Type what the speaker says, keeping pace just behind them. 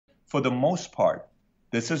for the most part,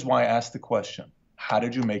 this is why I asked the question, how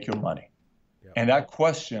did you make your money? Yep. And that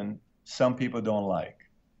question, some people don't like.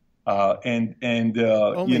 The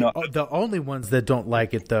only ones that don't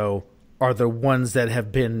like it, though, are the ones that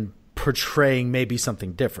have been portraying maybe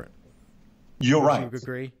something different. You're right. Would you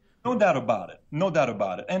agree? No doubt about it. No doubt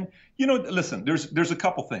about it. And, listen, there's a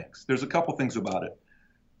couple things. There's a couple things about it.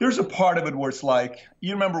 There's a part of it where it's like,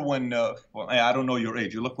 you remember when, well, I don't know your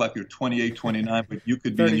age. You look like you're 28, 29, but you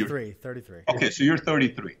could be 33. Okay, so you're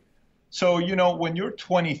 33. So, when you're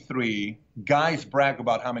 23, guys brag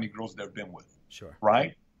about how many girls they've been with. Sure.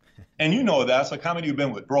 Right? And that. It's like, how many you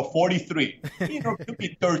been with? Bro, 43. It could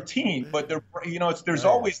be 13, but there's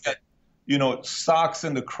always that, socks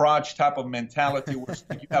in the crotch type of mentality where it's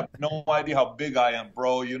like, you have no idea how big I am,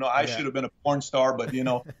 bro. I should have been a porn star, but,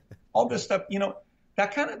 all this stuff,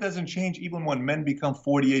 that kind of doesn't change even when men become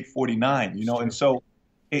 48, 49, and so,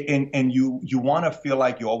 and you want to feel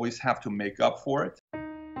like you always have to make up for it.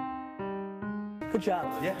 Good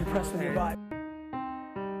job. Yeah. Impressed with your vibe.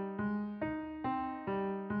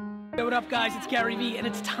 Hey, what up, guys? It's Gary Vee, and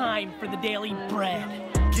it's time for the Daily Bread.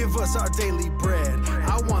 Give us our daily bread.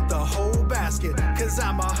 I want the whole basket, cause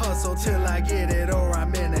I'm a hustle till I get it or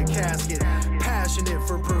I'm in a casket. Passionate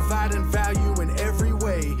for providing value in every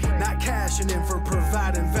way. Not cashing in for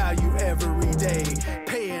providing value every day.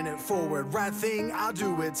 Paying it forward, right thing, I'll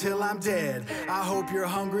do it till I'm dead. I hope you're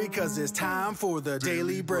hungry cause it's time for the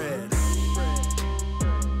daily bread.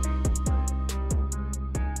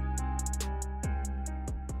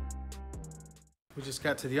 We just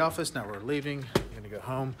got to the office. Now we're leaving. We're going to go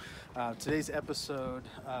home. Today's episode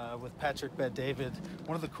with Patrick Bet David,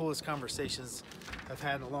 one of the coolest conversations I've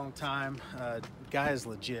had in a long time. Guy is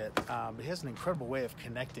legit. But he has an incredible way of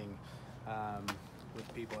connecting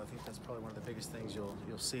with people. I think that's probably one of the biggest things you'll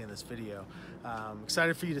see in this video.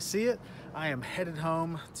 Excited for you to see it. I am headed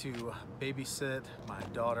home to babysit my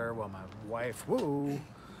daughter while my wife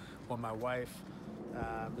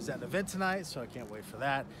is at an event tonight, so I can't wait for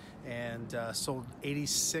that. And sold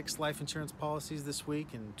 86 life insurance policies this week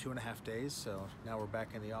in 2.5 days. So now we're back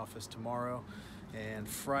in the office tomorrow and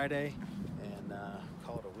Friday, and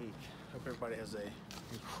call it a week. Hope everybody has a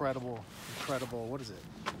incredible, what is it,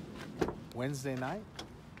 Wednesday night?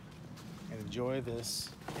 And enjoy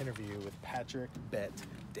this interview with Patrick Bet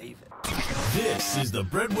David. This is the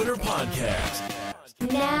Breadwinner Podcast.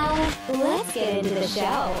 Now, let's get into the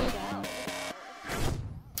show.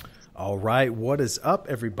 All right, what is up,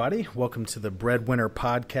 everybody? Welcome to the Breadwinner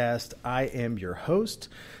Podcast. I am your host,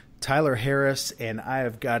 Tyler Harris, and I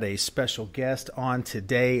have got a special guest on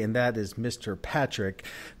today, and that is Mr. Patrick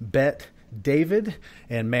Bet David.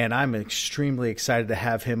 And man, I'm extremely excited to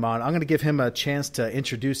have him on. I'm going to give him a chance to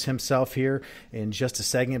introduce himself here in just a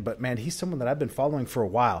second. But man, he's someone that I've been following for a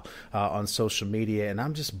while on social media, and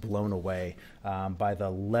I'm just blown away by the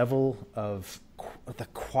level of the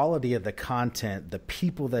quality of the content, the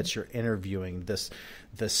people that you're interviewing,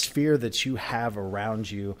 the sphere that you have around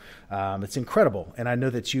you. It's incredible. And I know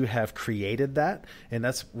that you have created that, and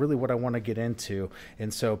that's really what I want to get into.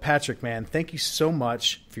 And so, Patrick, man, thank you so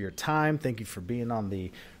much for your time. Thank you for being on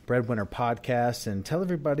the Breadwinner Podcast, and tell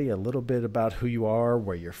everybody a little bit about who you are,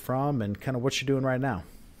 where you're from, and kind of what you're doing right now.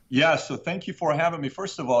 Yeah, so thank you for having me.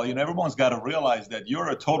 First of all, everyone's got to realize that you're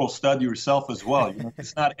a total stud yourself as well.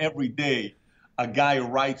 It's not every day a guy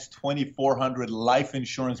writes 2,400 life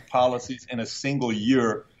insurance policies in a single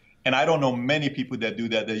year. And I don't know many people that do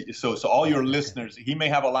that. So all your listeners, he may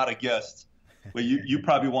have a lot of guests, but you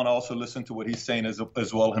probably want to also listen to what he's saying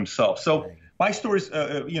as well himself. So my story is,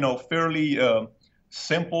 fairly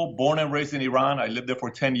simple. Born and raised in Iran. I lived there for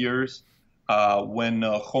 10 years. When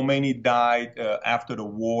Khomeini died after the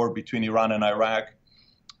war between Iran and Iraq,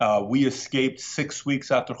 we escaped 6 weeks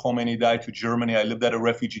after Khomeini died to Germany. I lived at a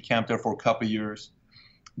refugee camp there for a couple of years.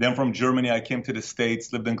 Then from Germany, I came to the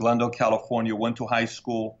States, lived in Glendale, California, went to high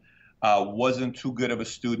school, wasn't too good of a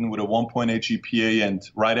student with a 1.8 GPA. And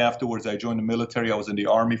right afterwards, I joined the military. I was in the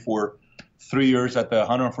Army for 3 years at the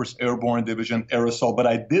 101st Airborne Division, Air Assault. But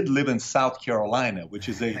I did live in South Carolina, which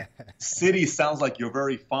is a city, sounds like you're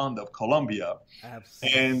very fond of, Columbia.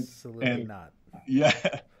 Absolutely not. Yeah.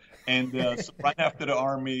 And so right after the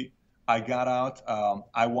Army, I got out.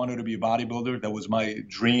 I wanted to be a bodybuilder. That was my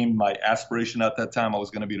dream, my aspiration at that time. I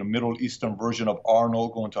was going to be the Middle Eastern version of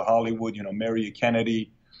Arnold, going to Hollywood, marry a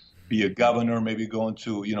Kennedy, be a governor, maybe going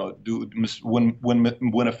to,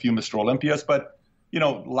 win a few Mr. Olympias. But,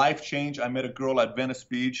 life changed. I met a girl at Venice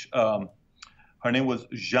Beach. Her name was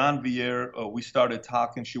Jean-Vier. We started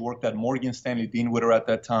talking. She worked at Morgan Stanley Dean with her at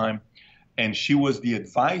that time. And she was the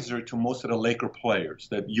advisor to most of the Laker players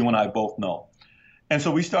that you and I both know. And so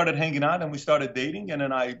we started hanging out and we started dating. And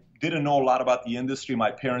then I didn't know a lot about the industry. My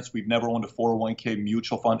parents, we've never owned a 401k,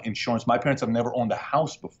 mutual fund, insurance. My parents have never owned a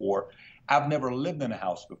house before. I've never lived in a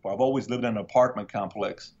house before. I've always lived in an apartment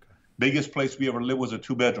complex. Biggest place we ever lived was a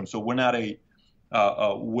 2-bedroom. So we're not a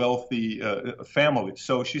wealthy family.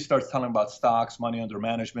 So she starts telling about stocks, money under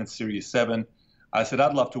management, Series 7. I said,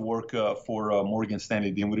 I'd love to work for Morgan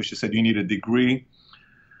Stanley Dinwiddie. She said, you need a degree.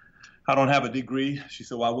 I don't have a degree. She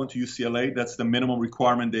said, well, I went to UCLA. That's the minimum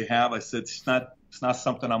requirement they have. I said, it's not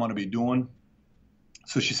something I'm going to be doing.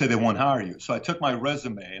 So she said, they won't hire you. So I took my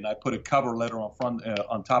resume and I put a cover letter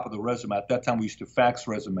on top of the resume. At that time, we used to fax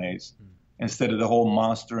resumes instead of the whole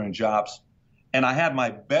Monster and Jobs. And I had my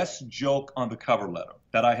best joke on the cover letter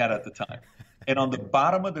that I had at the time. And on the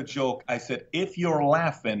bottom of the joke, I said, if you're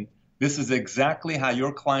laughing, this is exactly how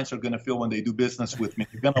your clients are going to feel when they do business with me.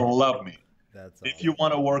 You're going to love me. That's awesome. If you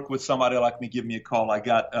want to work with somebody like me, give me a call.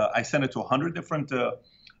 I sent it to 100 different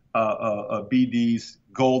BDs.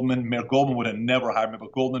 Goldman would have never hired me,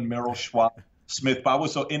 but Goldman, Merrill, Schwab, Smith. But I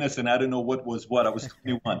was so innocent, I didn't know what was what. I was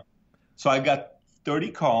 21. So I got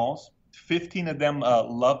 30 calls. 15 of them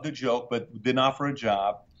loved the joke, but didn't offer a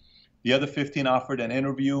job. The other 15 offered an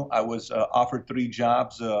interview. I was offered 3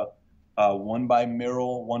 jobs, one by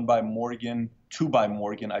Merrill, one by Morgan, 2 by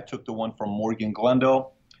Morgan. I took the one from Morgan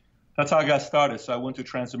Glendale. That's how I got started. So I went to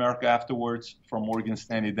Transamerica afterwards from Morgan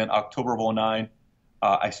Stanley. Then October of 2009,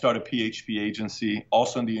 I started PHP agency,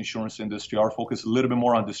 also in the insurance industry. Our focus is a little bit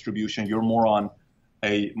more on distribution. You're more on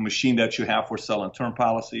a machine that you have for selling term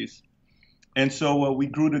policies. And so we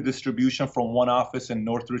grew the distribution from one office in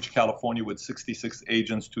Northridge, California with 66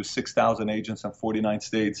 agents to 6,000 agents in 49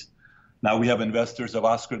 states. Now we have investors of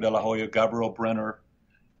Oscar De La Hoya, Gabriel Brenner,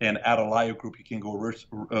 and Atalaya Group. You can go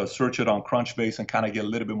search it on Crunchbase and kind of get a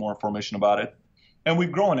little bit more information about it. And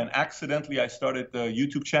we've grown. And accidentally, I started the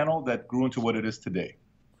YouTube channel that grew into what it is today.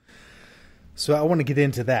 So I want to get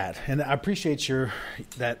into that. And I appreciate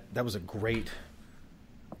that was a great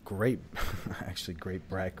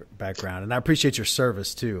background. And I appreciate your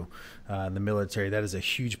service too in the military. That is a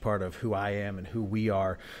huge part of who I am and who we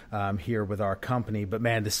are here with our company. But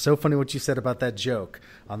man, it's so funny what you said about that joke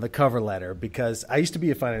on the cover letter, because I used to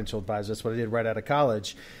be a financial advisor. That's what I did right out of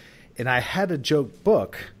college. And I had a joke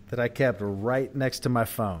book that I kept right next to my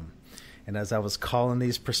phone. And as I was calling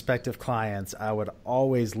these prospective clients, I would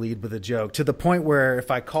always lead with a joke, to the point where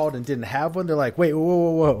if I called and didn't have one, they're like, wait,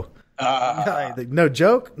 whoa. No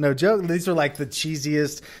joke. These are like the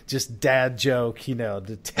cheesiest, just dad joke,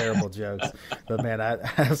 the terrible jokes. But man, I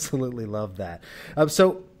absolutely love that.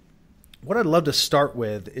 So what I'd love to start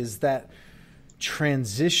with is that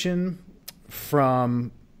transition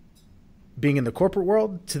from being in the corporate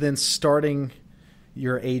world to then starting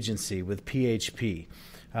your agency with PHP.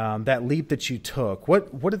 That leap that you took,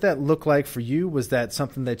 what did that look like for you? Was that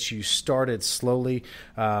something that you started slowly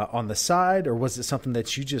on the side, or was it something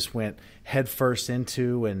that you just went headfirst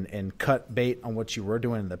into and cut bait on what you were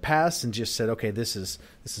doing in the past and just said, okay, this is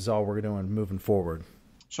all we're doing moving forward?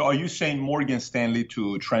 So are you saying Morgan Stanley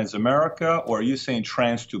to Transamerica, or are you saying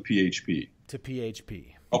Trans to PHP? To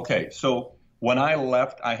PHP. Okay, so when I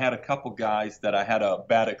left, I had a couple guys that I had a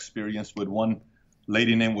bad experience with. One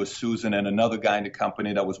lady name was Susan, and another guy in the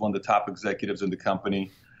company that was one of the top executives in the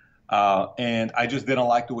company. And I just didn't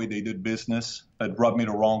like the way they did business. It rubbed me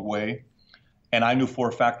the wrong way. And I knew for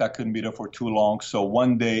a fact I couldn't be there for too long. So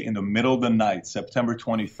one day in the middle of the night, September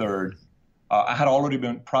 23rd, I had already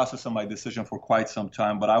been processing my decision for quite some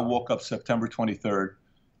time, but I woke up September 23rd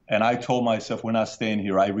and I told myself, we're not staying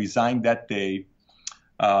here. I resigned that day.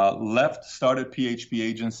 Left, started PHP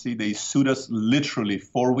agency. They sued us literally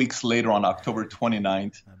 4 weeks later on October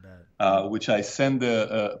 29th, which I sent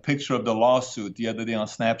a picture of the lawsuit the other day on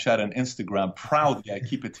Snapchat and Instagram. Proudly, I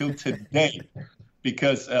keep it till today,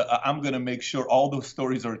 because I'm going to make sure all those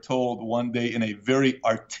stories are told one day in a very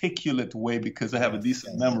articulate way, because I have a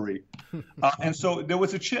decent memory. And so there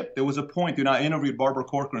was a chip. There was a point. I interviewed Barbara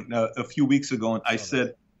Corcoran a few weeks ago, and I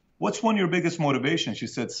said, what's one of your biggest motivations? She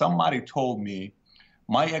said, somebody told me,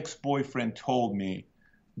 my ex-boyfriend told me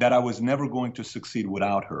that I was never going to succeed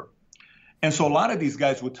without her. And so a lot of these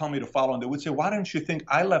guys would tell me to follow, and they would say, why didn't you think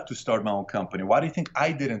I left to start my own company? Why do you think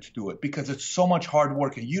I didn't do it? Because it's so much hard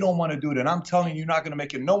work, and you don't want to do it. And I'm telling you, you're not going to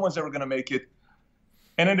make it. No one's ever going to make it.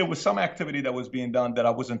 And then there was some activity that was being done that I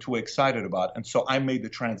wasn't too excited about. And so I made the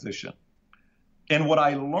transition. And what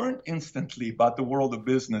I learned instantly about the world of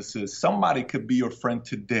business is somebody could be your friend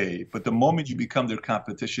today, but the moment you become their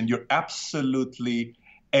competition, you're absolutely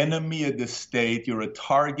enemy of the state. You're a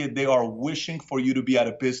target. They are wishing for you to be out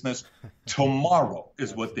of business tomorrow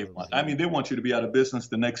is what they want. I mean, they want you to be out of business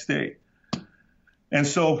the next day. And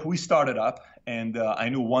so we started up, and I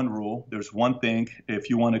knew one rule. There's one thing. If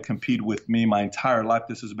you want to compete with me my entire life,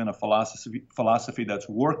 this has been a philosophy that's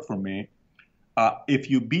worked for me. If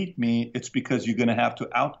you beat me, it's because you're going to have to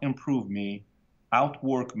out-improve me,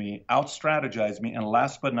 outwork me, out-strategize me, and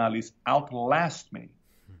last but not least, outlast me.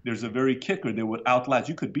 There's a very kicker that would outlast.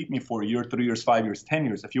 You could beat me for a year, 3 years, 5 years, 10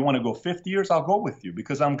 years. If you want to go 50 years, I'll go with you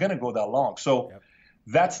because I'm going to go that long. So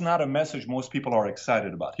that's not a message most people are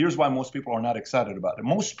excited about. Here's why most people are not excited about it.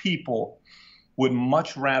 Most people would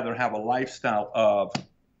much rather have a lifestyle of,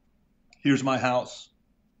 here's my house,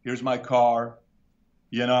 here's my car,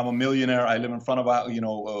 I'm a millionaire, I live in front of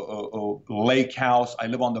a lake house, I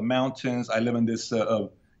live on the mountains, I live in this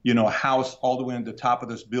house all the way in the top of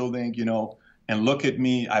this building, and look at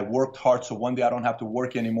me, I worked hard so one day I don't have to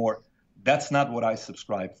work anymore. That's not what I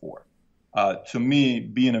subscribe for. To me,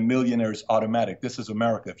 being a millionaire is automatic. This is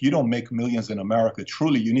America. If you don't make millions in America,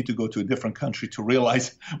 truly, you need to go to a different country to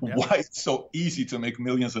realize why it's so easy to make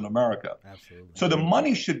millions in America. Absolutely. So the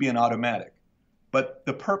money should be an automatic, but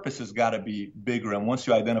the purpose has got to be bigger. And once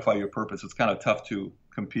you identify your purpose, it's kind of tough to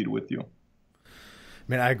compete with you.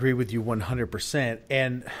 Man, I agree with you 100%.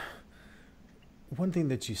 And one thing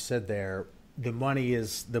that you said there, the money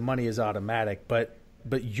is automatic, but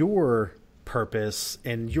your purpose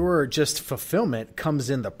and your just fulfillment comes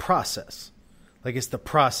in the process. Like it's the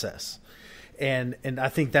process. And I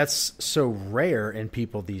think that's so rare in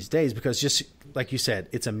people these days because just like you said,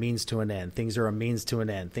 it's a means to an end. Things are a means to an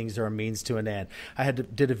end. Things are a means to an end.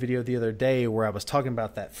 Did a video the other day where I was talking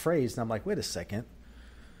about that phrase and I'm like, wait a second.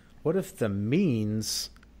 What if the means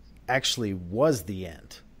actually was the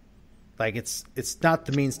end? Like it's not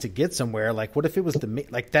the means to get somewhere. Like what if it was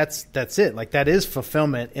that's it. Like that is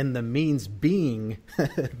fulfillment in the means being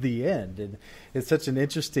the end. And it's such an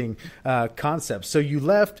interesting concept. So you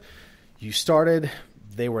left, you started,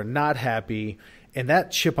 they were not happy. And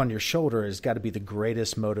that chip on your shoulder has got to be the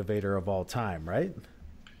greatest motivator of all time, right?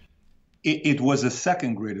 It was the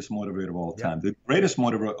second greatest motivator of all time. The greatest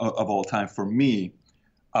motivator of all time for me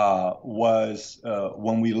was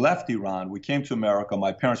when we left Iran, we came to America.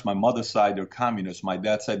 My parents, my mother's side, they're communists. My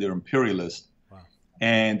dad's side, they're imperialists. Wow.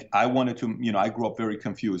 And I wanted to, I grew up very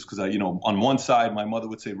confused because on one side, my mother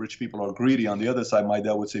would say rich people are greedy. On the other side, my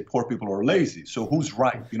dad would say poor people are lazy. So who's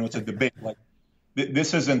right? It's a debate. Like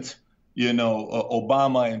this isn't,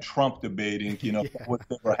 Obama and Trump debating,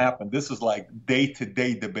 whatever happened. This is like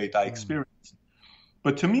day-to-day debate I experienced.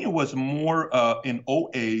 But to me, it was more in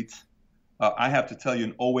 2008. I have to tell you,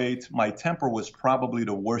 in 2008, my temper was probably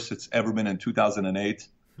the worst it's ever been in 2008,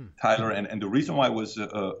 Tyler. And the reason why it was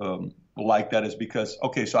like that is because,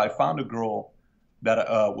 so I found a girl that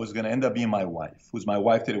was going to end up being my wife, who's my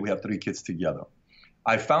wife today. We have 3 kids together.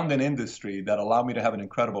 I found an industry that allowed me to have an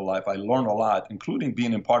incredible life. I learned a lot, including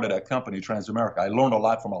being in part of that company, Transamerica. I learned a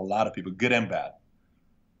lot from a lot of people, good and bad.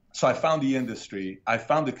 So I found the industry. I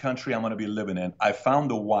found the country I'm going to be living in. I found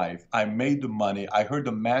the wife. I made the money. I heard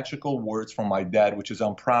the magical words from my dad, which is,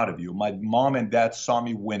 I'm proud of you. My mom and dad saw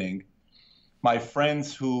me winning. My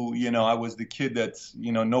friends who, I was the kid that's,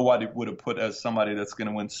 nobody would have put as somebody that's going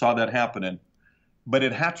to win, saw that happening. But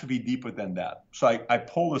it had to be deeper than that. So I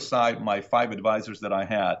pulled aside my 5 advisors that I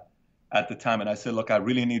had at the time, and I said, look, I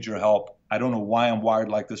really need your help. I don't know why I'm wired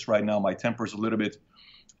like this right now. My temper's a little bit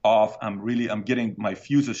off. I'm getting my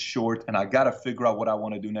fuses short, and I got to figure out what I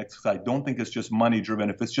want to do next because I don't think it's just money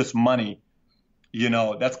driven. If it's just money,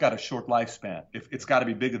 that's got a short lifespan. It's got to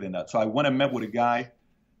be bigger than that. So I went and met with a guy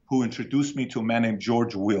who introduced me to a man named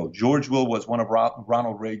George Will. George Will was one of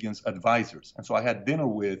Ronald Reagan's advisors. And so I had dinner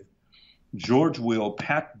with George Will,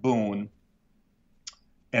 Pat Boone,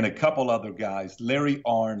 and a couple other guys, Larry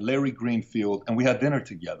Arnn, Larry Greenfield, and we had dinner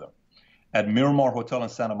together at Miramar Hotel in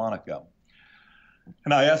Santa Monica.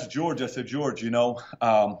 And I asked George, I said, George,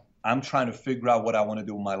 I'm trying to figure out what I want to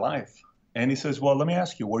do with my life. And he says, well, let me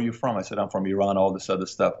ask you, where are you from? I said, I'm from Iran, all this other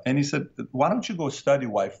stuff. And he said, why don't you go study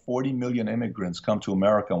why 40 million immigrants come to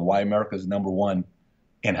America and why America is number one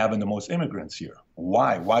in having the most immigrants here?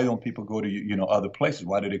 Why? Why don't people go to, other places?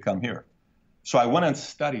 Why do they come here? So I went and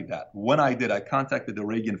studied that. When I did, I contacted the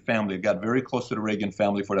Reagan family. I got very close to the Reagan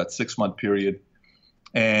family for that 6-month period.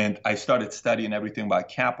 And I started studying everything about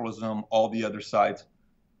capitalism, all the other sides.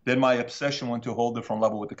 Then my obsession went to a whole different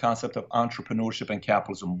level with the concept of entrepreneurship and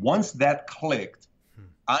capitalism. Once that clicked,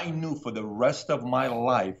 I knew for the rest of my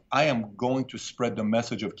life, I am going to spread the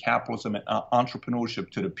message of capitalism and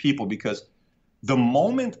entrepreneurship to the people, because the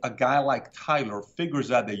moment a guy like Tyler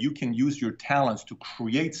figures out that you can use your talents to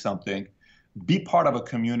create something, be part of a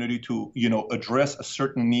community to, address a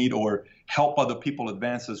certain need or help other people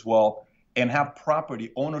advance as well, and have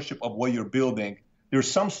property ownership of what you're building, there's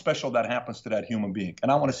some special that happens to that human being.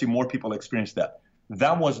 And I want to see more people experience that.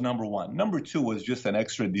 That was number one. Number two was just an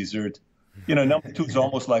extra dessert. Number two is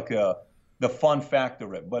almost like the fun factor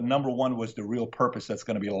of it. But number one was the real purpose that's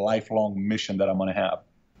going to be a lifelong mission that I'm going to have.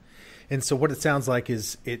 And so what it sounds like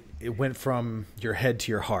is it went from your head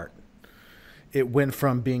to your heart. It went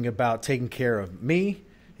from being about taking care of me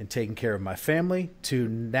and taking care of my family to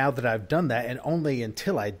now that I've done that, and only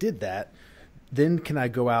until I did that, then can I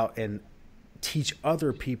go out and teach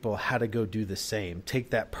other people how to go do the same.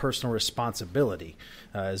 Take that personal responsibility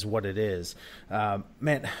is what it is.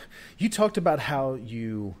 Man, you talked about how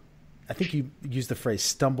I think you used the phrase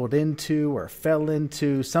stumbled into or fell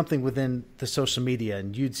into something within the social media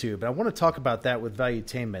and YouTube. And I want to talk about that with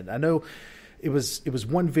Valuetainment. I know it was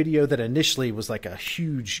one video that initially was like a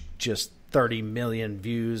huge, just 30 million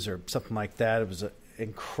views or something like that. It was an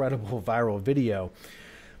incredible viral video.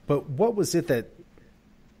 But what was it that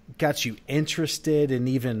got you interested in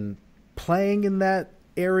even playing in that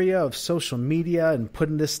area of social media and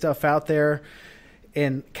putting this stuff out there?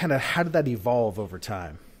 And kind of how did that evolve over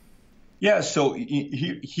time? Yeah, so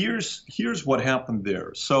here's what happened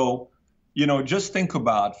there. So, just think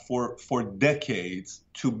about for decades,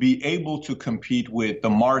 to be able to compete with the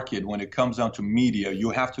market when it comes down to media,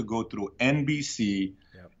 you have to go through NBC,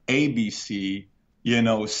 ABC,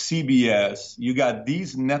 CBS. You got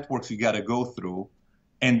these networks you got to go through,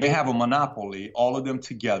 and they have a monopoly, all of them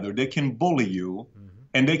together. They can bully you,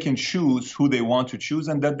 and they can choose who they want to choose.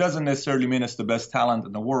 And that doesn't necessarily mean it's the best talent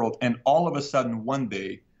in the world. And all of a sudden, one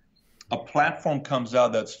day, a platform comes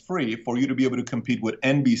out that's free for you to be able to compete with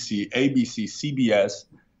NBC, ABC, CBS.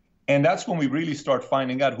 And that's when we really start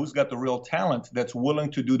finding out who's got the real talent that's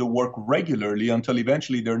willing to do the work regularly until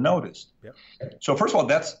eventually they're noticed. Yep. So first of all,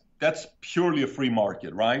 that's purely a free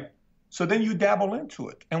market, right? So then you dabble into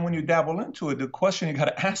it. And when you dabble into it, the question you got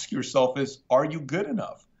to ask yourself is, are you good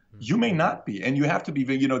enough? You may not be. And you have to be,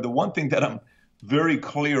 the one thing that I'm very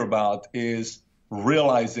clear about is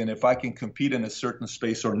realizing if I can compete in a certain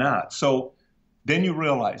space or not. So then you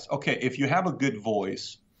realize, okay, if you have a good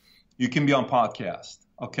voice, you can be on podcast,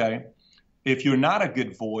 okay? If you're not a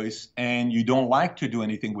good voice and you don't like to do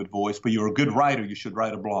anything with voice, but you're a good writer, you should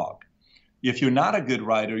write a blog. If you're not a good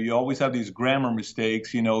writer, you always have these grammar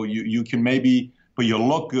mistakes, you can maybe, but you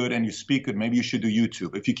look good and you speak good, maybe you should do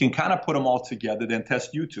YouTube. If you can kind of put them all together, then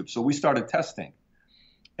test YouTube. So we started testing.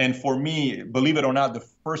 And for me, believe it or not, the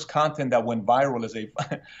first content that went viral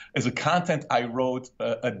is a content I wrote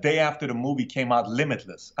a day after the movie came out,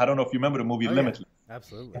 Limitless. I don't know if you remember the movie Limitless. Yeah,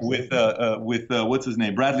 absolutely. With what's his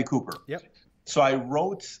name? Bradley Cooper. Yep. So I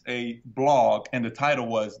wrote a blog, and the title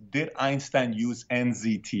was, Did Einstein Use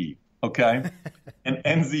NZT? Okay. And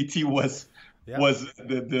NZT was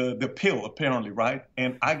the pill, apparently, right?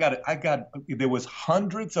 And there was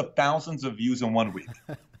hundreds of thousands of views in 1 week.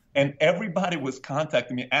 And everybody was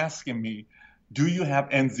contacting me, asking me, do you have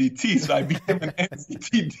NZT? So I became an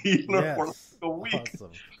NZT dealer for like a week.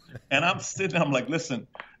 Awesome. And I'm sitting, I'm like, listen,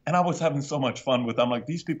 and I was having so much fun with, I'm like,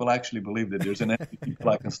 these people actually believe that there's an NZT pill,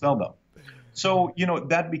 I can sell them. So,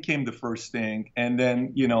 that became the first thing. And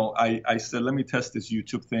then, I said, let me test this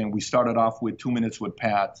YouTube thing. We started off with 2 minutes with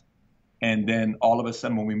Pat. And then all of a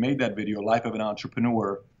sudden, when we made that video, Life of an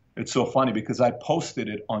Entrepreneur, it's so funny because I posted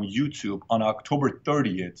it on YouTube on October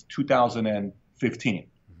 30th, 2015.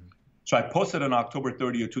 So I posted on October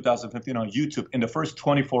 30th, 2015 on YouTube. In the first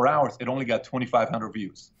 24 hours, it only got 2,500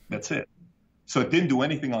 views. That's it. So it didn't do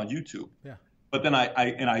anything on YouTube. Yeah. But then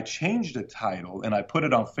I changed the title and I put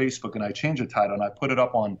it on Facebook and I changed the title and I put it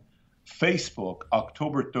up on Facebook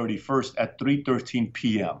October 31st at 3:13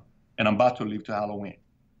 p.m. And I'm about to leave to Halloween.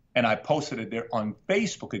 And I posted it there on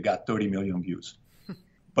Facebook. It got 30 million views.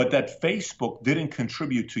 But that Facebook didn't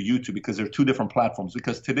contribute to YouTube because they're two different platforms.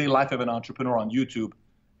 Because today, Life of an Entrepreneur on YouTube,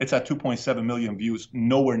 it's at 2.7 million views,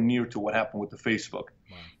 nowhere near to what happened with the Facebook.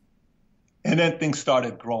 Wow. And then things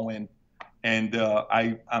started growing. And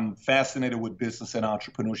I'm fascinated with business and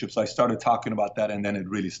entrepreneurship. So I started talking about that, and then it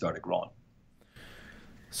really started growing.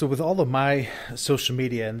 So with all of my social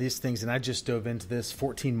media and these things, and I just dove into this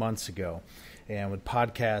 14 months ago, and with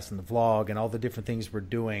podcasts and the vlog and all the different things we're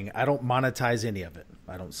doing, I don't monetize any of it.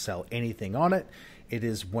 I don't sell anything on it. It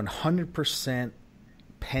is 100%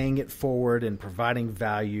 paying it forward and providing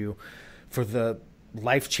value for the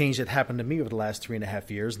life change that happened to me over the last 3.5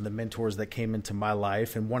 years and the mentors that came into my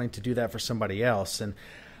life and wanting to do that for somebody else. And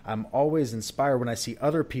I'm always inspired when I see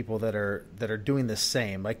other people that are doing the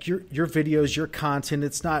same. Like your videos, your content,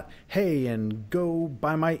 it's not, hey, and go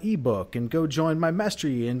buy my ebook and go join my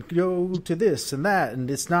mastery and go to this and that. And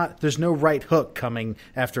it's not, there's no right hook coming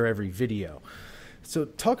after every video. So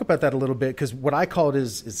talk about that a little bit, because what I call it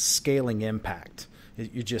is scaling impact.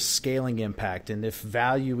 You're just scaling impact. And if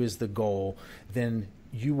value is the goal, then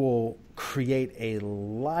you will create a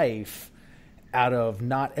life out of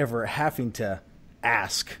not ever having to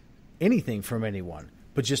ask anything from anyone,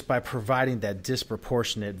 but just by providing that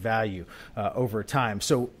disproportionate value over time.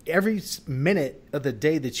 So every minute of the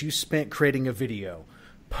day that you spent creating a video,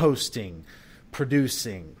 posting,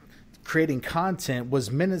 producing, creating content was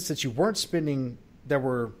minutes that you weren't spending that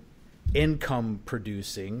were income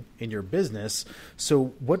producing in your business.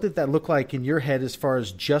 So what did that look like in your head as far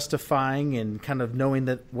as justifying and kind of knowing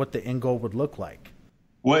that what the end goal would look like?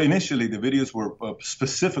 Well, initially the videos were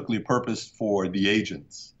specifically purposed for the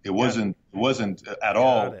agents. It wasn't at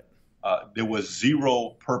all. There was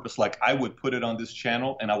zero purpose. Like I would put it on this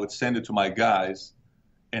channel and I would send it to my guys,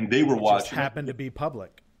 and they were watching. Just happened to be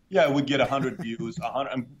public. Yeah, it would get 100 views. 100.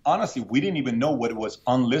 And honestly, we didn't even know what was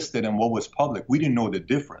unlisted and what was public. We didn't know the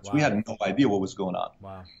difference. Wow. We had no idea what was going on.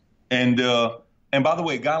 Wow. And by the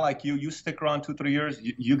way, a guy like you stick around 2-3 years,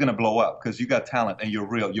 you're going to blow up because you got talent and you're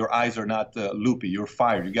real. Your eyes are not loopy. You're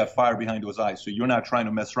fire. You got fire behind those eyes. So you're not trying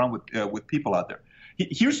to mess around with people out there.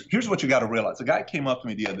 Here's what you got to realize. A guy came up to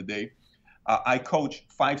me the other day. I coach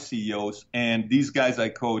 5 CEOs, and these guys I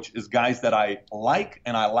coach is guys that I like,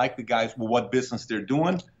 and I like the guys with what business they're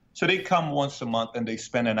doing. So they come once a month and they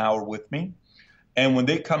spend an hour with me. And when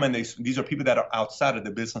they come in, these are people that are outside of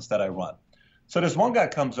the business that I run. So this one guy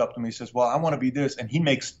comes up to me and says, well, I want to be this. And he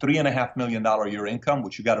makes $3.5 million a year income,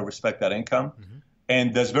 which you got to respect that income,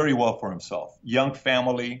 and does very well for himself. Young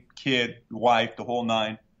family, kid, wife, the whole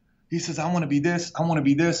nine. He says, I want to be this, I want to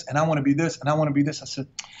be this, and I want to be this, and I want to be this. I said,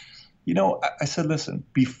 I said, listen,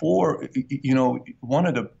 before, one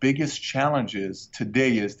of the biggest challenges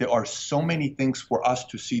today is there are so many things for us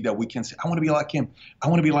to see that we can say, I want to be like him. I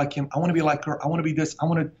want to be like him. I want to be like her. I want to be this. I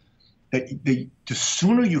want to. The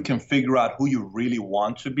sooner you can figure out who you really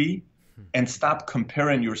want to be and stop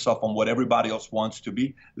comparing yourself on what everybody else wants to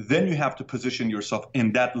be, then you have to position yourself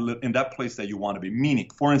in that place that you want to be. Meaning,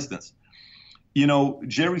 for instance,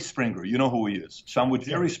 Jerry Springer, you know who he is. So I'm with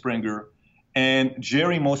Jerry Springer, and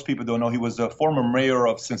Jerry, most people don't know, he was a former mayor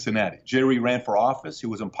of Cincinnati. Jerry ran for office. He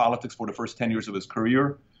was in politics for the first 10 years of his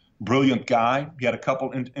career. Brilliant guy. He had a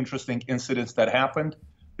couple interesting incidents that happened.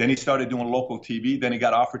 Then he started doing local TV. Then he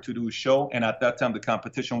got offered to do a show. And at that time, the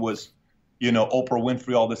competition was, Oprah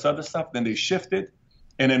Winfrey, all this other stuff. Then they shifted.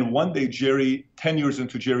 And then one day, Jerry, 10 years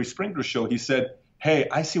into Jerry Springer's show, he said, hey,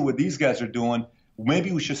 I see what these guys are doing.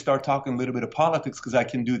 Maybe we should start talking a little bit of politics because I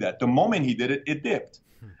can do that. The moment he did it, it dipped.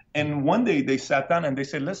 And one day they sat down and they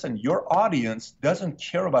said, listen, your audience doesn't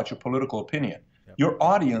care about your political opinion. Yep. Your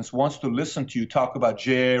audience wants to listen to you talk about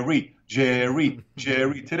Jerry.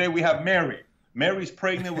 Today we have Mary. Mary's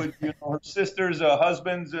pregnant with her sister's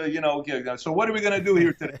husband's, so what are we going to do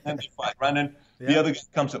here today? And they fight, right? And the other guy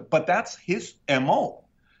comes up. But that's his MO.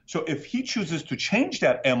 So if he chooses to change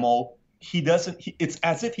that MO, it's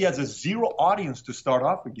as if he has a zero audience to start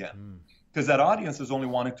off again, because that audience is only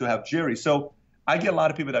wanting to have Jerry. So I get a lot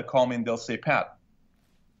of people that call me and they'll say, Pat,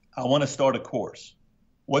 I want to start a course.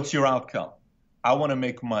 What's your outcome? I want to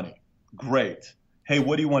make money. Great. Hey,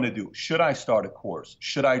 what do you want to do? Should I start a course?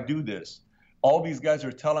 Should I do this? All these guys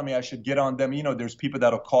are telling me I should get on them. There's people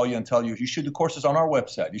that'll call you and tell you, you should do courses on our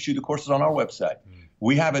website. You should do courses on our website.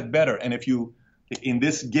 We have it better. And in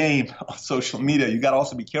this game of social media, you got to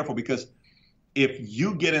also be careful, because if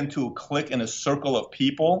you get into a clique in a circle of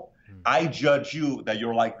people, I judge you that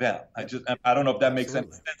you're like them. I don't know if that makes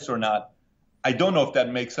any sense or not. I don't know if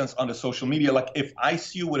that makes sense on the social media. Like if I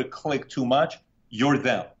see you with a clique too much, you're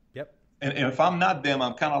them. And if I'm not them,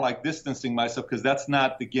 I'm kind of like distancing myself, because that's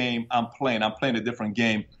not the game I'm playing. I'm playing a different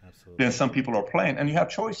game than some people are playing. And you have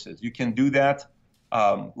choices. You can do that.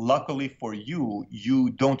 Luckily for you,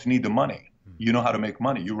 you don't need the money. You know how to make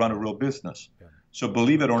money. You run a real business. So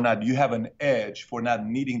believe it or not, you have an edge for not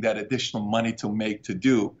needing that additional money to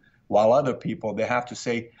do. While other people, they have to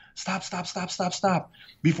say, stop.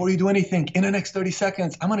 Before you do anything, in the next 30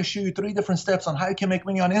 seconds, I'm going to show you 3 different steps on how you can make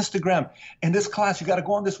money on Instagram. In this class, you got to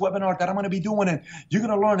go on this webinar that I'm going to be doing, and you're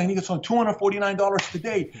going to learn, and you get some $249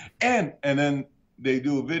 today. And then they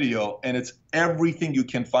do a video, and it's everything you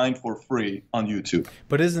can find for free on YouTube.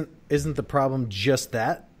 But isn't the problem just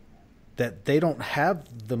that they don't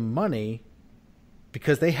have the money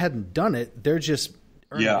because they hadn't done it? They're just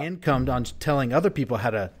earning income on telling other people how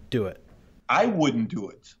to do it. I wouldn't do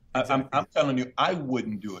it. Exactly. I'm telling you, I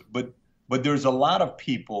wouldn't do it. But there's a lot of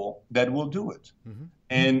people that will do it.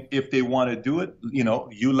 And if they want to do it,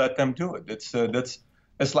 you let them do it.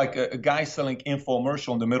 It's like a guy selling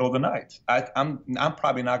infomercial in the middle of the night. I'm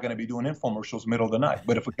probably not going to be doing infomercials middle of the night.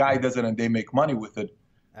 But if a guy does it and they make money with it,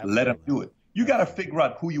 let him do it. You got to figure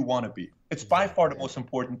out who you want to be. It's by far the most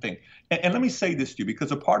important thing. And let me say this to you,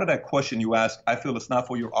 because a part of that question you ask, I feel it's not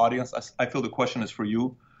for your audience. I feel the question is for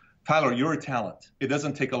you. Tyler, you're a talent. It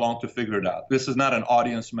doesn't take long to figure it out. This is not an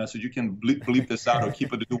audience message. You can bleep this out or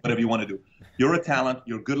keep it to do whatever you want to do. You're a talent.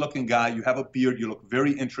 You're a good-looking guy. You have a beard. You look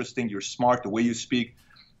very interesting. You're smart the way you speak.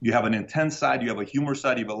 You have an intense side. You have a humor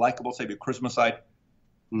side. You have a likable side. You have a charisma side.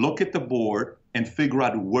 Look at the board and figure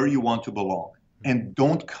out where you want to belong. And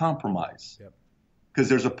don't compromise. Yep. Because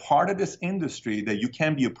there's a part of this industry that you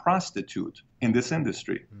can be a prostitute in this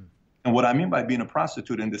industry. And what I mean by being a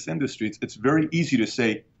prostitute in this industry, it's very easy to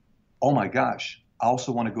say, oh my gosh, I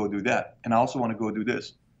also want to go do that. And I also want to go do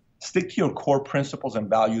this. Stick to your core principles and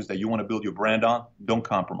values that you want to build your brand on. Don't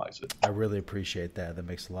compromise it. I really appreciate that. That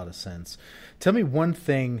makes a lot of sense. Tell me one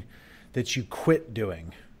thing that you quit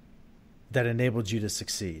doing that enabled you to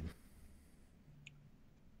succeed.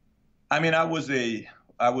 I mean, I was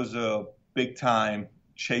a big time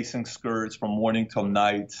chasing skirts from morning till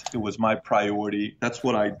night. It was my priority. That's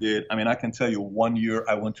what I did. I mean, I can tell you 1 year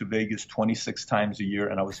I went to Vegas 26 times a year,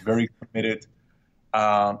 and I was very committed.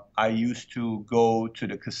 I used to go to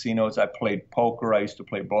the casinos. I played poker. I used to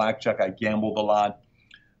play blackjack. I gambled a lot.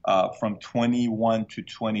 From 21 to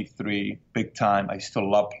 23, big time. I still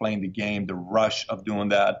love playing the game, the rush of doing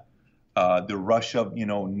that, the rush of,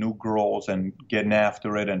 new girls and getting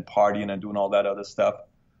after it and partying and doing all that other stuff.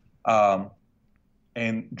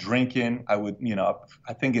 And drinking, I would,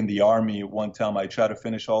 I think in the Army one time I tried to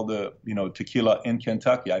finish all the, tequila in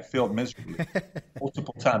Kentucky. I failed miserably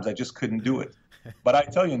multiple times. I just couldn't do it. But I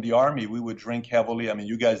tell you, in the Army, we would drink heavily. I mean,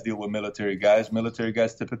 you guys deal with military guys. Military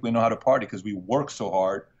guys typically know how to party because we work so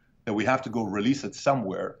hard that we have to go release it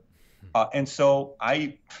somewhere. And so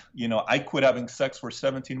I quit having sex for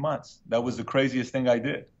 17 months. That was the craziest thing I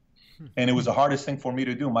did. And it was the hardest thing for me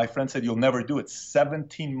to do. My friend said, you'll never do it.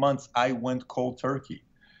 17 months, I went cold turkey.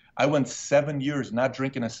 I went 7 years not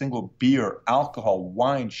drinking a single beer, alcohol,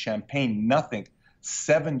 wine, champagne, nothing.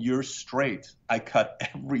 7 years straight, I cut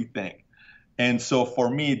everything. And so for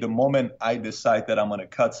me, the moment I decide that I'm going to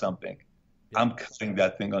cut something, I'm cutting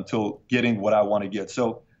that thing until getting what I want to get.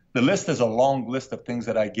 So the list is a long list of things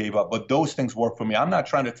that I gave up, but those things work for me. I'm not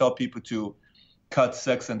trying to tell people to cut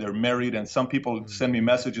sex and they're married. And some people send me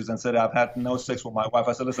messages and said, I've had no sex with my wife.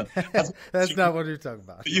 I said, listen, that's not what you're talking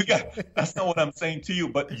about. That's not what I'm saying to you.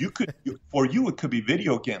 But for you, it could be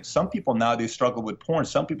video games. Some people nowadays struggle with porn.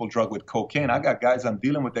 Some people struggle with cocaine. I got guys I'm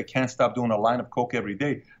dealing with that can't stop doing a line of coke every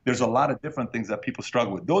day. There's a lot of different things that people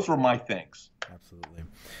struggle with. Those were my things. Absolutely.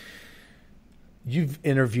 You've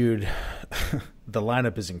interviewed, the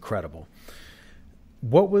lineup is incredible.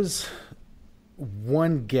 What was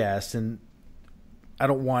one guest, and I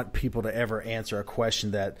don't want people to ever answer a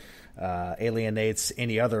question that alienates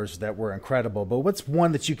any others that were incredible, but what's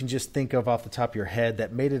one that you can just think of off the top of your head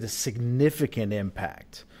that made it a significant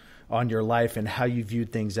impact on your life and how you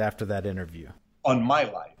viewed things after that interview? On my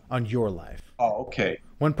life? On your life. Oh, okay.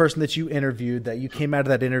 One person that you interviewed that you came out of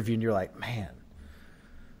that interview and you're like, man,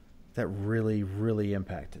 that really, really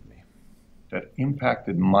impacted me. That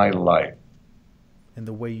impacted my life. And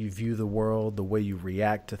the way you view the world, the way you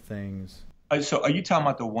react to things. So are you talking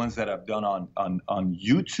about the ones that I've done on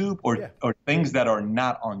YouTube or things that are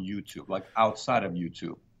not on YouTube, like outside of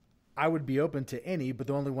YouTube? I would be open to any, but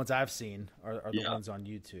the only ones I've seen are the ones on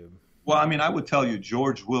YouTube. Well, I mean, I would tell you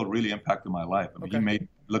George Will really impacted my life. I mean, he made me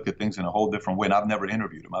look at things in a whole different way, and I've never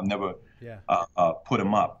interviewed him. I've never put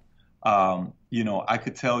him up. I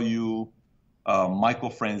could tell you Michael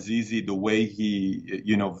Franzese, the way he,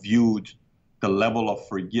 viewed the level of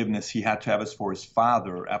forgiveness he had to have for his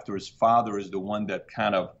father after his father is the one that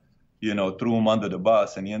kind of, threw him under the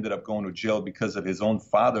bus, and he ended up going to jail because of his own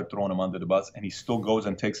father throwing him under the bus, and he still goes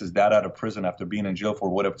and takes his dad out of prison after being in jail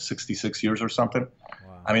for 66 years or something.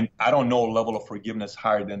 Wow. I mean, I don't know a level of forgiveness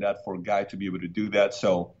higher than that for a guy to be able to do that.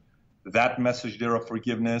 So that message there of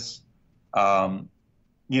forgiveness,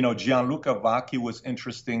 Gianluca Vacchi was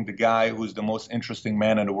interesting, the guy who's the most interesting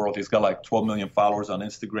man in the world. He's got like 12 million followers on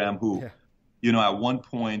Instagram who, at one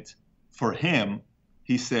point for him,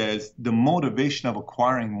 he says, the motivation of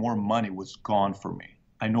acquiring more money was gone for me.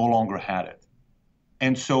 I no longer had it.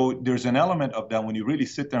 And so there's an element of that when you really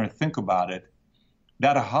sit there and think about it,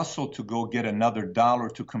 that hustle to go get another dollar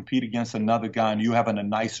to compete against another guy and you having a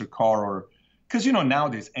nicer car or because,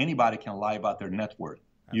 nowadays anybody can lie about their net worth.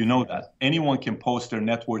 You know that. Anyone can post their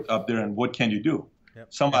net worth up there, and what can you do? Yep.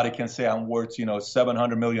 Somebody can say, I'm worth,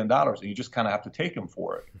 $700 million, and you just kind of have to take them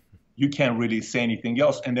for it. You can't really say anything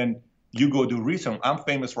else. And then you go do research. I'm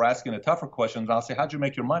famous for asking the tougher questions. I'll say, how'd you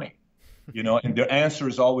make your money? And their answer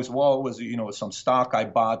is always, well, it was, some stock I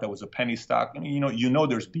bought that was a penny stock. I mean,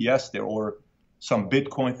 there's BS there, or some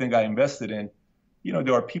Bitcoin thing I invested in.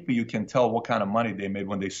 There are people you can tell what kind of money they made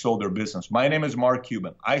when they sold their business. My name is Mark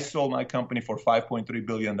Cuban. I sold my company for $5.3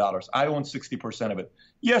 billion. I own 60% of it.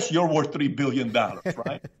 Yes, you're worth $3 billion,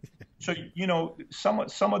 right? So,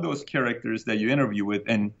 some of those characters that you interview with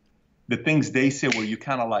and the things they say where you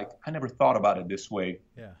kind of like, I never thought about it this way.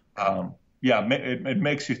 It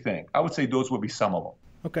makes you think. I would say those would be some of them.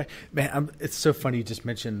 Okay, man, it's so funny you just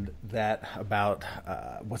mentioned that about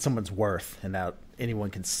what someone's worth and that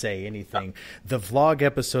anyone can say anything. The vlog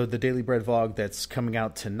episode, the Daily Bread vlog that's coming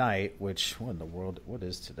out tonight, which, what in the world, what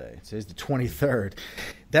is today? Today's the 23rd.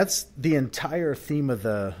 That's the entire theme of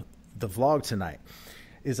the vlog tonight,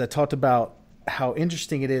 is I talked about how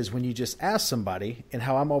interesting it is when you just ask somebody, and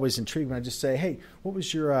how I'm always intrigued when I just say, hey, what was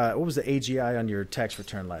the AGI on your tax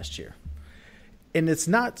return last year? And it's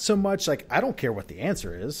not so much like, I don't care what the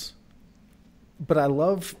answer is, but I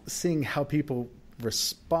love seeing how people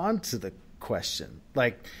respond to the question.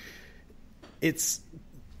 Like, it's,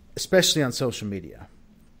 especially on social media,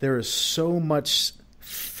 there is so much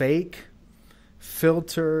fake,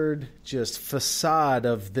 filtered, just facade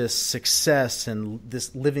of this success and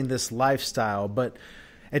this living this lifestyle. But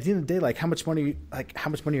at the end of the day, like, how much money are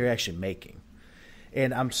you actually making?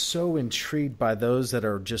 And I'm so intrigued by those that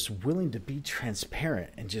are just willing to be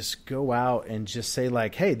transparent and just go out and just say,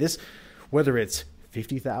 like, hey, this, whether it's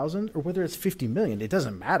 50,000 or whether it's 50 million, it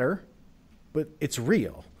doesn't matter, but it's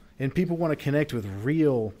real. And people want to connect with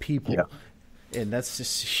real people. Yeah. And that's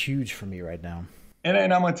just huge for me right now.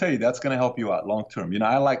 And I'm going to tell you, that's going to help you out long term.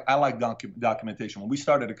 I like documentation. When we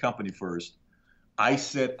started the company first, I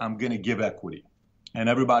said, I'm going to give equity. And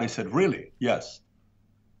everybody said, really? Yes.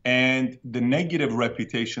 And the negative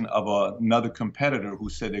reputation of another competitor who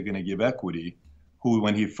said they're going to give equity, who,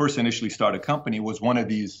 when he first initially started a company, was one of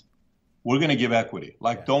these, we're going to give equity.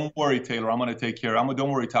 Like, don't worry, Taylor, I'm going to take care. Don't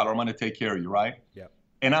worry, Tyler, I'm going to take care of you, right? Yeah.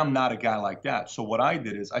 And I'm not a guy like that. So what I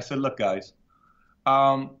did is I said, look, guys,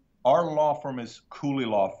 our law firm is Cooley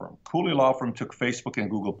Law Firm. Cooley Law Firm took Facebook and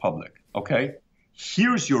Google public, okay?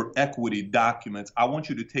 Here's your equity documents. I want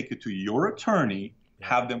you to take it to your attorney,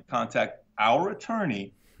 have them contact our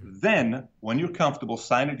attorney. Then, when you're comfortable,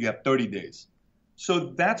 sign it. You have 30 days. So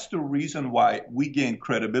that's the reason why we gain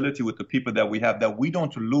credibility with the people that we have, that we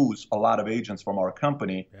don't lose a lot of agents from our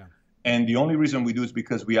company. Yeah. And the only reason we do is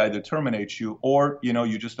because we either terminate you or,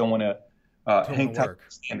 you just don't want to hang tight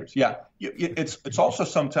standards. Yeah. It's also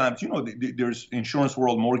sometimes, there's insurance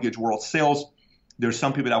world, mortgage world, sales. There's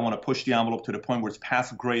some people that want to push the envelope to the point where it's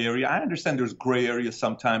past gray area. I understand there's gray areas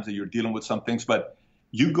sometimes that you're dealing with some things, but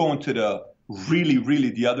you go into the really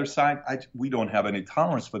the other side, we don't have any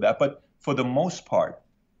tolerance for that. But for the most part,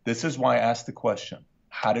 this is why I asked the question,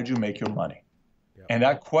 how did you make your money? Yep. And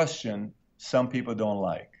that question, some people don't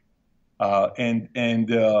like. The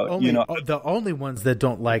only ones that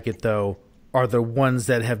don't like it, though, are the ones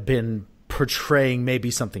that have been portraying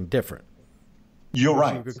maybe something different. You're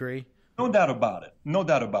right. Would you agree? No doubt about it. No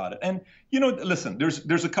doubt about it. And, listen,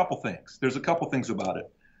 there's a couple things. There's a couple things about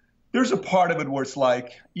it. There's a part of it where it's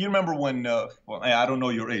like, you remember when, I don't know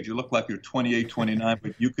your age. You look like you're 28, 29,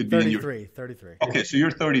 but you could be 33. Okay, so you're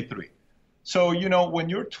 33. So, when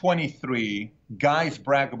you're 23, guys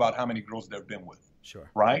brag about how many girls they've been with. Sure.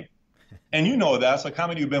 Right? And that's like, how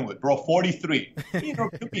many you've been with? Bro, 43. It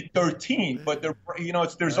could be 13, but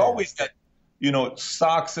there's always that,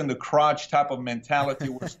 socks in the crotch type of mentality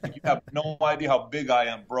where you have no idea how big I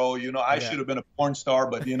am, bro. I should have been a porn star,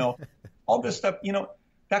 but, all this stuff,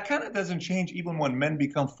 that kind of doesn't change even when men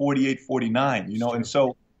become 48, 49, and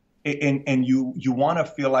so, and you want to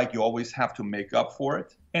feel like you always have to make up for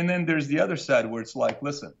it. And then there's the other side where it's like,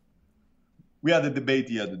 listen, we had a debate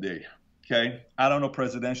the other day, okay? I don't know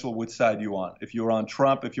presidential, which side you're on. If you're on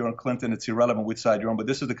Trump, if you're on Clinton, it's irrelevant which side you're on, but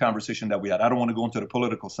this is the conversation that we had. I don't want to go into the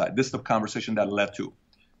political side. This is the conversation that led to.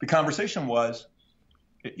 The conversation was,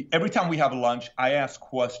 every time we have lunch, I ask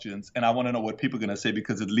questions, and I want to know what people are going to say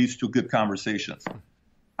because it leads to good conversations.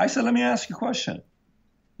 I said, let me ask you a question.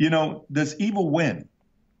 Does evil win?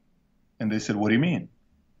 And they said, what do you mean?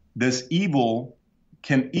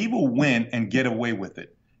 Can evil win and get away with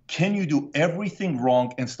it? Can you do everything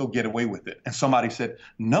wrong and still get away with it? And somebody said,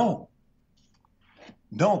 no,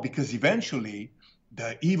 because eventually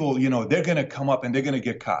the evil, they're going to come up and they're going to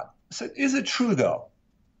get caught. I said, is it true though?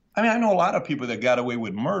 I mean, I know a lot of people that got away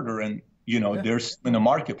with murder and, they're in the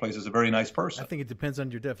marketplace as a very nice person. I think it depends on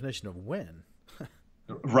your definition of win.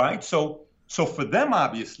 Right. So for them,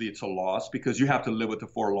 obviously, it's a loss because you have to live with it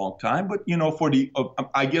for a long time. But, for the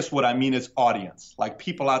I guess what I mean is audience, like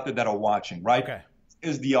people out there that are watching. Right. Okay.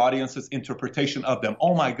 is the audience's interpretation of them?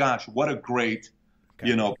 Oh my gosh, what a great,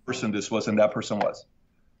 person this was and that person was.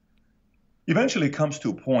 Eventually it comes to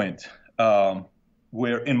a point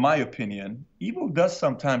where, in my opinion, evil does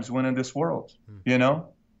sometimes win in this world,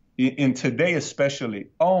 in today especially.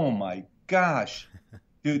 Oh my gosh.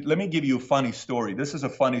 Dude, let me give you a funny story. This is a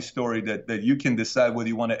funny story that you can decide whether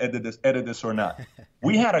you want to edit this or not.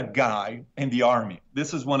 We had a guy in the Army.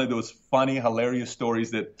 This is one of those funny, hilarious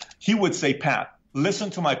stories that he would say, Pat, listen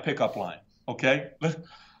to my pickup line, okay?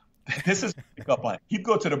 This is a pickup line. He'd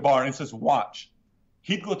go to the bar and says, watch.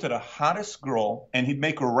 He'd go to the hottest girl and he'd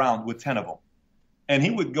make a round with 10 of them. And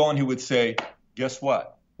he would go and he would say, guess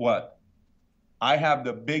what? What? I have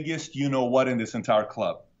the biggest you-know-what in this entire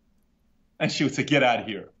club. And she would say, get out of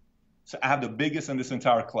here. So I have the biggest in this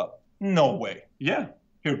entire club. No way. Yeah.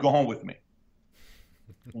 Here, go home with me.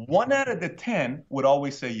 1 out of the 10 would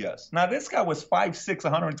always say yes. Now, this guy was 5'6",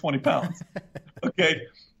 120 pounds. Okay.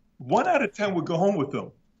 1 out of 10 would go home with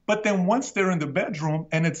him. But then once they're in the bedroom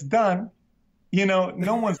and it's done,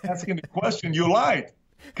 no one's asking the question, you lied.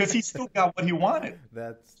 Because he still got what he wanted.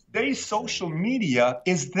 Today's social media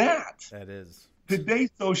is that. That is. Today's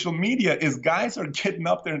social media is guys are getting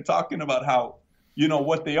up there and talking about how,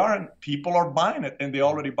 what they are, and people are buying it, and they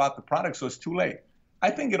already bought the product, so it's too late. I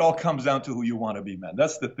think it all comes down to who you want to be, man.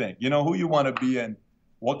 That's the thing. Who you want to be and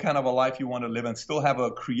what kind of a life you want to live and still have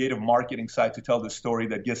a creative marketing side to tell the story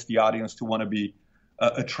that gets the audience to want to be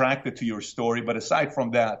attracted to your story. But aside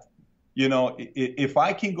from that, if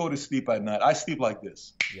I can go to sleep at night, I sleep like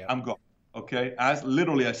this. Yep. I'm gone. Okay? I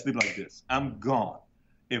sleep like this. I'm gone.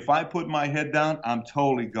 If I put my head down, I'm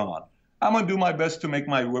totally gone. I'm going to do my best to make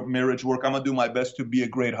my marriage work. I'm going to do my best to be a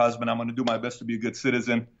great husband. I'm going to do my best to be a good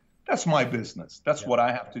citizen. That's my business. That's what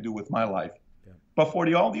I have to do with my life. Yeah. But for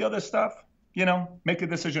all the other stuff, make a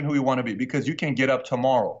decision who you want to be, because you can get up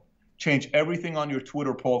tomorrow, change everything on your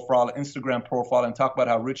Twitter profile, Instagram profile, and talk about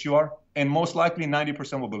how rich you are. And most likely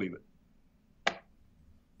 90% will believe it.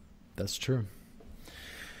 That's true.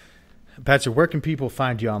 Patrick, where can people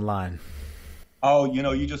find you online? Oh,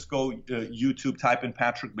 you just go YouTube, type in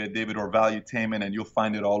Patrick Bet-David or Valuetainment, and you'll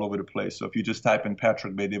find it all over the place. So if you just type in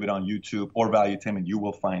Patrick Bet-David on YouTube or Valuetainment, you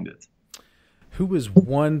will find it. Who is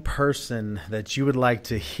one person that you would like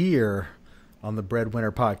to hear on the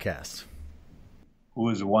Breadwinner podcast? Who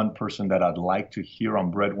is one person that I'd like to hear on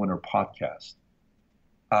Breadwinner podcast?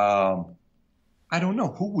 I don't know.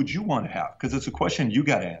 Who would you want to have? Because it's a question you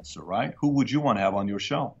got to answer, right? Who would you want to have on your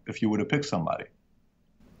show if you were to pick somebody?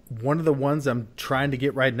 One of the ones I'm trying to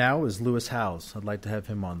get right now is Lewis Howes. I'd like to have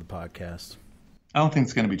him on the podcast. I don't think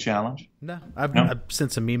it's going to be a challenge. No. I've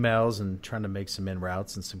sent some emails and trying to make some in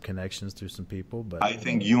routes and some connections through some people. But I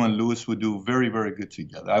think you and Lewis would do very, very good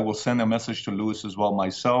together. I will send a message to Lewis as well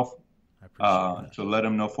myself to let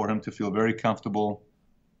him know, for him to feel very comfortable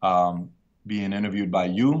being interviewed by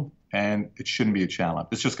you. And it shouldn't be a challenge.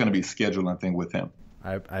 It's just going to be a scheduling thing with him.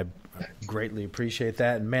 I greatly appreciate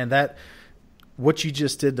that. And, man, what you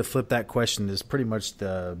just did to flip that question is pretty much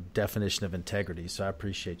the definition of integrity. So I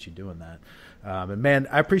appreciate you doing that. And, man,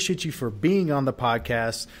 I appreciate you for being on the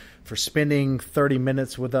podcast, for spending 30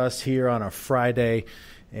 minutes with us here on a Friday.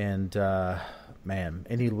 And, man,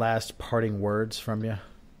 any last parting words from you?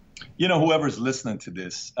 Whoever's listening to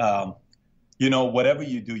this, whatever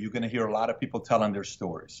you do, you're going to hear a lot of people telling their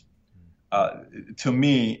stories. To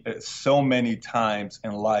me, so many times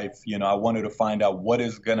in life, I wanted to find out what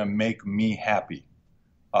is going to make me happy.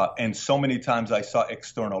 And so many times I saw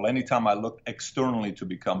external. Anytime I looked externally to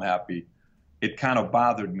become happy, it kind of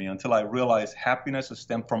bothered me until I realized happiness is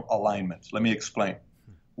stemmed from alignment. Let me explain.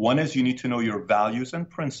 One is you need to know your values and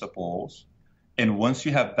principles. And once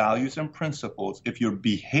you have values and principles, if your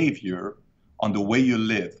behavior on the way you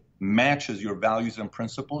live matches your values and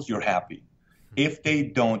principles, you're happy. If they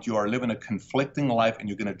don't, you are living a conflicting life and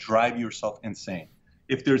you're going to drive yourself insane.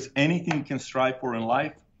 If there's anything you can strive for in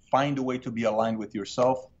life, find a way to be aligned with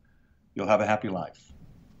yourself. You'll have a happy life.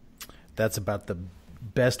 That's about the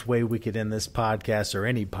best way we could end this podcast or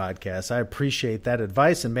any podcast. I appreciate that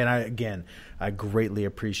advice. And, man, I greatly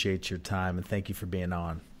appreciate your time, and thank you for being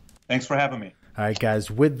on. Thanks for having me. All right, guys.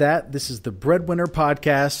 With that, this is the Breadwinner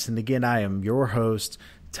Podcast. And, again, I am your host,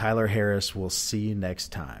 Tyler Harris. We'll see you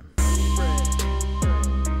next time.